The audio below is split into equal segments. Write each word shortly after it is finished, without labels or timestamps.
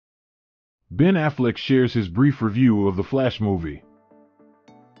Ben Affleck shares his brief review of the Flash movie.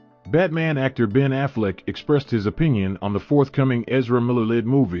 Batman actor Ben Affleck expressed his opinion on the forthcoming Ezra Miller-led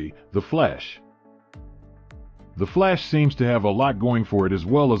movie, The Flash. The Flash seems to have a lot going for it as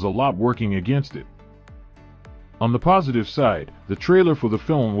well as a lot working against it. On the positive side, the trailer for the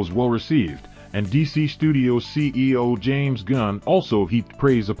film was well received, and DC Studios CEO James Gunn also heaped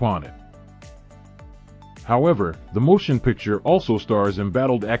praise upon it. However, the motion picture also stars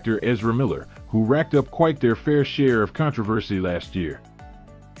embattled actor Ezra Miller, who racked up quite their fair share of controversy last year.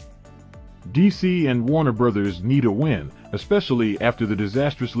 DC and Warner Brothers need a win, especially after the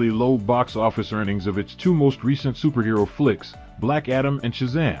disastrously low box office earnings of its two most recent superhero flicks, Black Adam and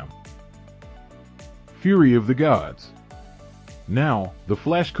Shazam! Fury of the Gods. Now, the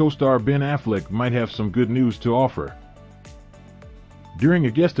Flash co-star Ben Affleck might have some good news to offer. During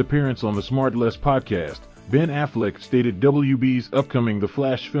a guest appearance on the Smart Less podcast, Ben Affleck stated WB's upcoming The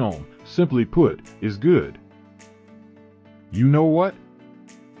Flash film, simply put, is good. You know what?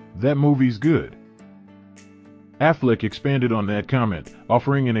 That movie's good. Affleck expanded on that comment,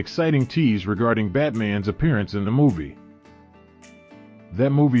 offering an exciting tease regarding Batman's appearance in the movie. That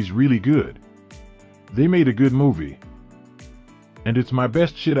movie's really good. They made a good movie. And it's my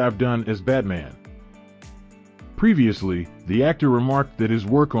best shit I've done as Batman. Previously, the actor remarked that his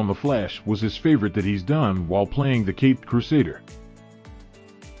work on The Flash was his favorite that he's done while playing the Caped Crusader.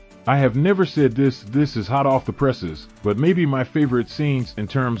 I have never said this is hot off the presses, but maybe my favorite scenes in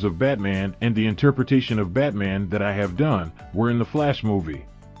terms of Batman and the interpretation of Batman that I have done were in the Flash movie.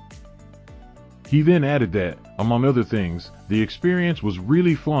 He then added that, among other things, the experience was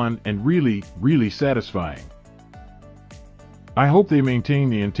really fun and really satisfying. I hope they maintain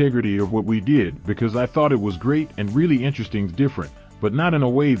the integrity of what we did because I thought it was great and really interesting, different, but not in a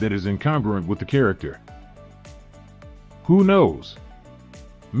way that is incongruent with the character. Who knows?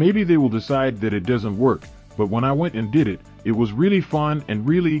 Maybe they will decide that it doesn't work, but when I went and did it, it was really fun and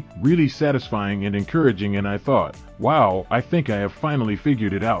really satisfying and encouraging, and I thought, wow, I think I have finally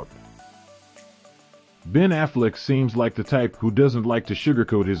figured it out. Ben Affleck seems like the type who doesn't like to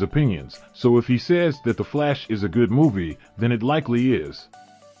sugarcoat his opinions, so if he says that The Flash is a good movie, then it likely is.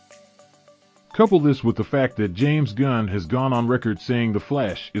 Couple this with the fact that James Gunn has gone on record saying The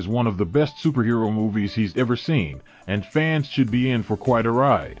Flash is one of the best superhero movies he's ever seen, and fans should be in for quite a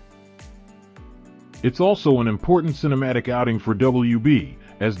ride. It's also an important cinematic outing for WB,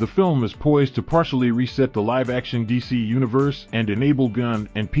 as the film is poised to partially reset the live-action DC universe and enable Gunn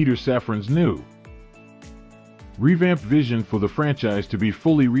and Peter Safran's new, revamped vision for the franchise to be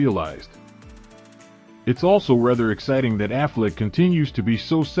fully realized. It's also rather exciting that Affleck continues to be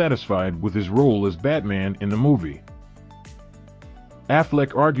so satisfied with his role as Batman in the movie.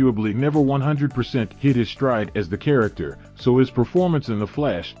 Affleck arguably never 100% hit his stride as the character, so his performance in The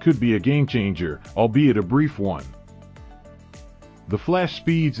Flash could be a game-changer, albeit a brief one. The Flash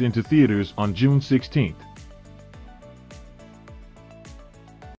speeds into theaters on June 16th.